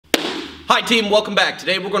Hi team, welcome back.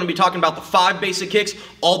 Today we're going to be talking about the 5 basic kicks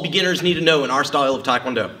all beginners need to know in our style of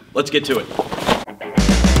Taekwondo. Let's get to it.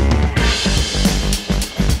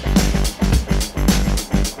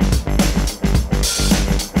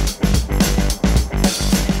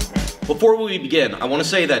 Before we begin, I want to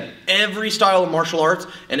say that every style of martial arts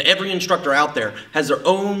and every instructor out there has their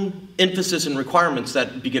own emphasis and requirements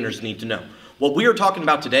that beginners need to know. What we are talking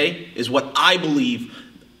about today is what I believe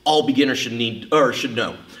all beginners should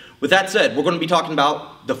know. With that said, we're going to be talking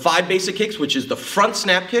about the 5 basic kicks, which is the front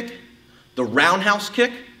snap kick, the roundhouse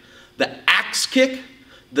kick, the axe kick,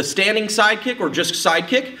 the standing side kick or just side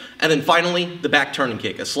kick, and then finally the back turning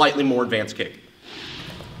kick, a slightly more advanced kick.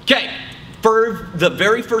 Okay, for the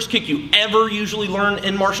very first kick you ever usually learn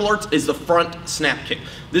in martial arts is the front snap kick.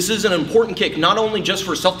 This is an important kick not only just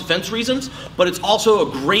for self-defense reasons, but it's also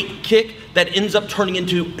a great kick that ends up turning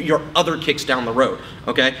into your other kicks down the road,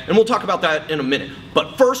 okay? And we'll talk about that in a minute.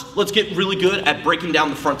 But first, let's get really good at breaking down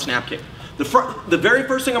the front snap kick. The very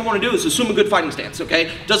first thing I want to do is assume a good fighting stance,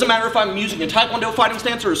 okay? Doesn't matter if I'm using a Taekwondo fighting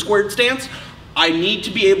stance or a squared stance, I need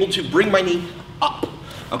to be able to bring my knee up,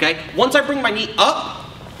 okay? Once I bring my knee up,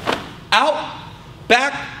 out,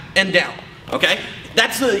 back, and down, okay?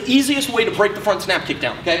 That's the easiest way to break the front snap kick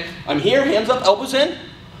down, okay? I'm here, hands up, elbows in,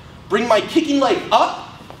 bring my kicking leg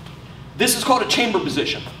up. This is called a chamber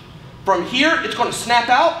position. From here, it's going to snap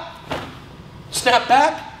out, snap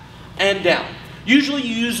back, and down. Usually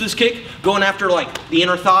you use this kick going after like the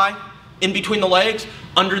inner thigh, in between the legs,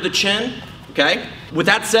 under the chin, okay? With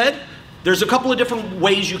that said, there's a couple of different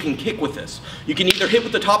ways you can kick with this. You can either hit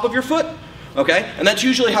with the top of your foot, okay? And that's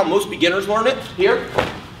usually how most beginners learn it, here,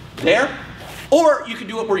 there. Or you can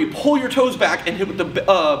do it where you pull your toes back and hit with the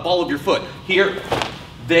ball of your foot, here,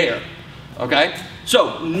 there, okay?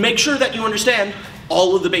 So make sure that you understand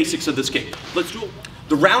all of the basics of this kick. Let's do it.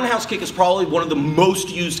 The roundhouse kick is probably one of the most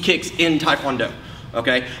used kicks in Taekwondo,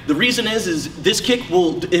 okay? The reason is this kick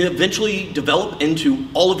will eventually develop into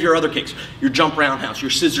all of your other kicks, your jump roundhouse,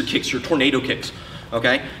 your scissor kicks, your tornado kicks.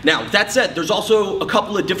 Okay? Now, that said, there's also a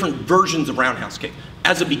couple of different versions of roundhouse kick.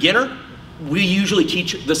 As a beginner, we usually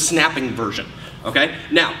teach the snapping version. Okay?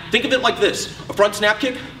 Now, think of it like this. A front snap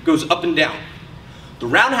kick goes up and down. The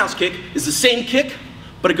roundhouse kick is the same kick,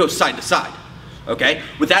 but it goes side to side. Okay?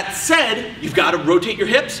 With that said, you've got to rotate your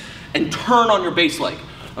hips and turn on your base leg.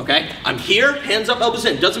 Okay? I'm here, hands up, elbows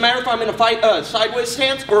in. Doesn't matter if I'm in a sideways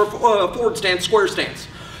stance or a forward stance, square stance.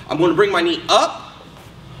 I'm going to bring my knee up,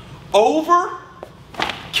 over,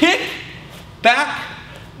 kick, back,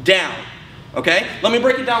 down, okay? Let me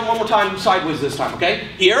break it down one more time, sideways this time, okay?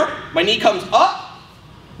 Here, my knee comes up,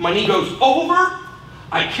 my knee goes over,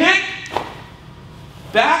 I kick,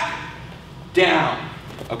 back, down,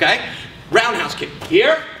 okay? Roundhouse kick,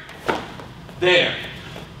 here, there.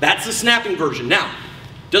 That's the snapping version. Now,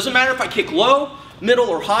 doesn't matter if I kick low, middle,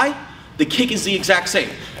 or high, the kick is the exact same.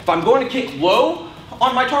 If I'm going to kick low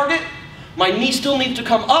on my target, my knee still needs to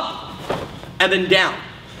come up and then down.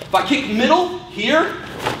 If I kick middle, here,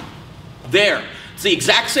 there. It's the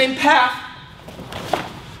exact same path,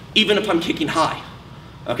 even if I'm kicking high,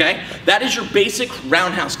 okay? That is your basic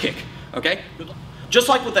roundhouse kick, okay? Just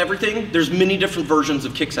like with everything, there's many different versions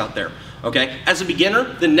of kicks out there, okay? As a beginner,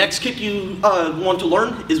 the next kick you want to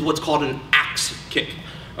learn is what's called an axe kick,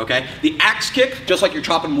 okay? The axe kick, just like you're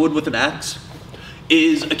chopping wood with an axe,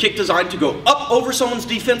 is a kick designed to go up over someone's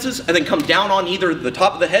defenses and then come down on either the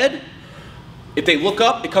top of the head. If they look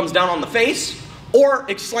up, it comes down on the face, or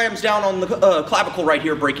it slams down on the clavicle right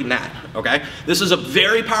here, breaking that, okay? This is a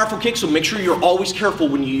very powerful kick, so make sure you're always careful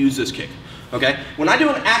when you use this kick, okay? When I do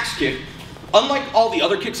an axe kick, unlike all the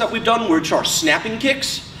other kicks that we've done, which are snapping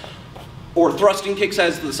kicks, or thrusting kicks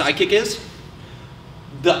as the side kick is,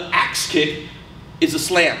 the axe kick is a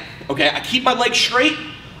slam, okay? I keep my leg straight,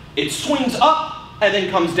 it swings up, and then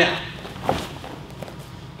comes down.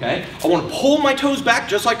 Okay? I want to pull my toes back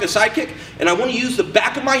just like the side kick, and I want to use the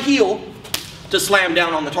back of my heel to slam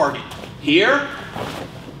down on the target. Here,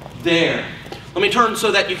 there. Let me turn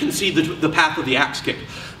so that you can see the path of the axe kick.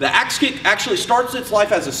 The axe kick actually starts its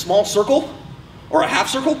life as a small circle, or a half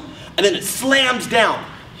circle, and then it slams down.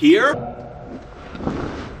 Here,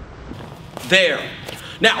 there.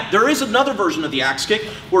 Now, there is another version of the axe kick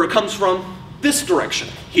where it comes from this direction.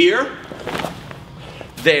 Here,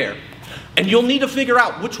 there. And you'll need to figure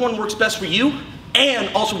out which one works best for you and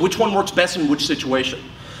also which one works best in which situation.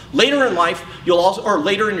 Later in life, or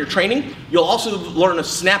later in your training, you'll also learn a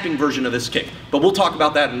snapping version of this kick, but we'll talk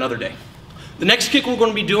about that another day. The next kick we're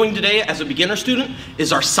going to be doing today as a beginner student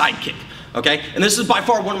is our side kick, okay? And this is by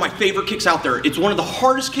far one of my favorite kicks out there. It's one of the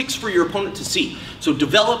hardest kicks for your opponent to see, so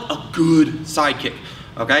develop a good side kick,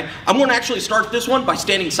 Okay? I'm going to actually start this one by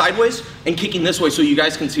standing sideways and kicking this way so you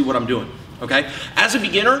guys can see what I'm doing. Okay? As a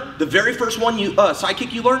beginner, the very first one side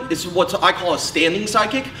kick you learn is what I call a standing side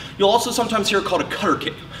kick. You'll also sometimes hear it called a cutter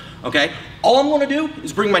kick. Okay? All I'm going to do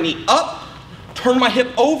is bring my knee up, turn my hip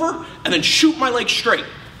over, and then shoot my leg straight.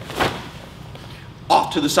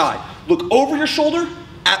 Off to the side. Look over your shoulder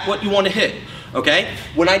at what you want to hit. Okay?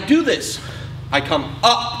 When I do this, I come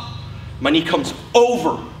up, my knee comes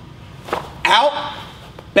over, out,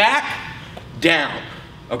 back, down.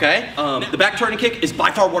 Okay? The back turning kick is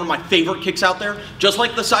by far one of my favorite kicks out there. Just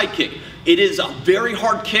like the side kick, it is a very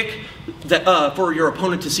hard kick that, for your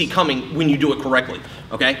opponent to see coming when you do it correctly.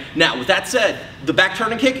 Okay? Now, with that said, the back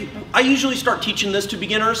turning kick, I usually start teaching this to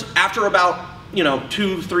beginners after about,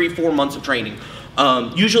 2, 3, 4 months of training.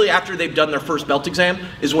 Usually after they've done their first belt exam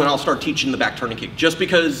is when I'll start teaching the back turning kick. Just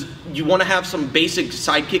because you want to have some basic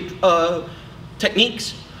side kick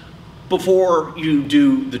techniques before you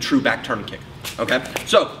do the true back turning kick. Okay,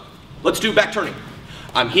 so let's do back turning.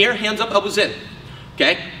 I'm here, hands up, elbows in.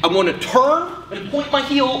 Okay, I'm going to turn and point my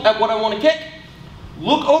heel at what I want to kick,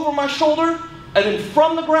 look over my shoulder, and then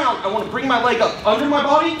from the ground, I want to bring my leg up under my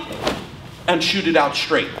body and shoot it out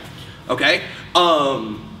straight. Okay,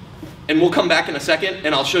 and we'll come back in a second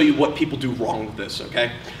and I'll show you what people do wrong with this.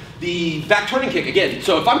 Okay, the back turning kick again.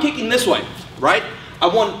 So if I'm kicking this way, right? I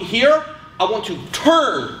want to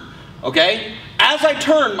turn. Okay, as I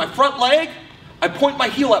turn my front leg, I point my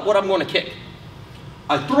heel at what I'm going to kick.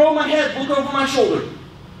 I throw my head, look over my shoulder.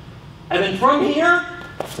 And then from here,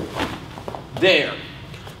 there.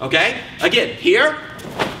 Okay? Again, here,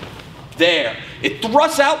 there. It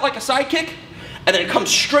thrusts out like a side kick, and then it comes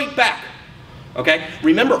straight back. Okay?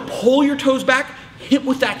 Remember, pull your toes back, hit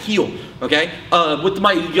with that heel. Okay? With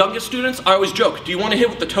my youngest students, I always joke, do you want to hit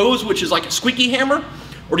with the toes, which is like a squeaky hammer,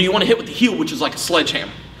 or do you want to hit with the heel, which is like a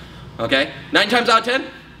sledgehammer? Okay? 9 times out of 10,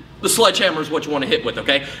 the sledgehammer is what you want to hit with,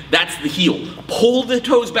 okay? That's the heel. Pull the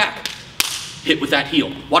toes back, hit with that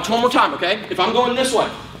heel. Watch one more time, okay? If I'm going this way,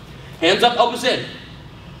 hands up, elbows in.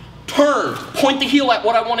 Turn, point the heel at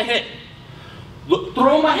what I want to hit. Look,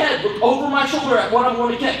 throw my head, look over my shoulder at what I'm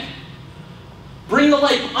going to kick. Bring the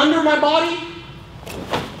leg under my body,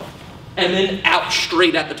 and then out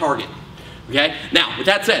straight at the target, okay? Now, with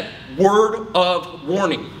that said, word of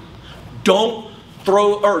warning. Don't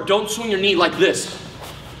swing your knee like this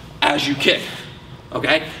as you kick,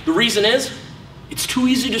 okay? The reason is, it's too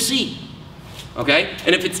easy to see, okay?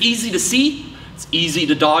 And if it's easy to see, it's easy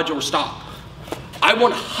to dodge or stop. I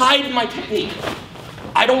want to hide my technique.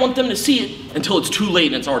 I don't want them to see it until it's too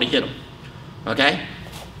late and it's already hit them, okay?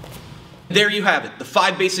 There you have it, the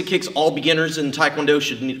 5 basic kicks all beginners in Taekwondo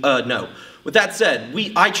should know. With that said,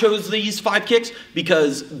 I chose these 5 kicks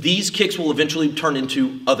because these kicks will eventually turn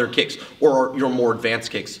into other kicks or your more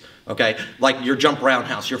advanced kicks, okay? Like your jump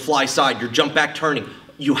roundhouse, your fly side, your jump back turning.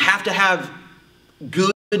 You have to have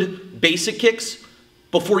good basic kicks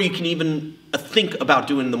before you can even think about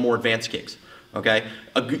doing the more advanced kicks, okay?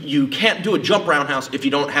 You can't do a jump roundhouse if you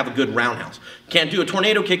don't have a good roundhouse. Can't do a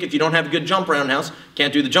tornado kick if you don't have a good jump roundhouse.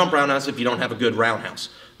 Can't do the jump roundhouse if you don't have a good roundhouse,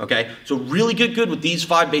 okay? So really get good with these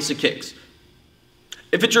 5 basic kicks.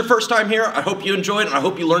 If it's your first time here, I hope you enjoyed and I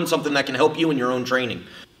hope you learned something that can help you in your own training.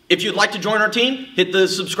 If you'd like to join our team, hit the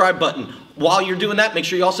subscribe button. While you're doing that, make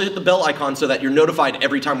sure you also hit the bell icon so that you're notified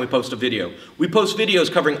every time we post a video. We post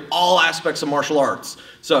videos covering all aspects of martial arts.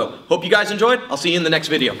 So, hope you guys enjoyed. I'll see you in the next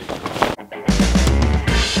video.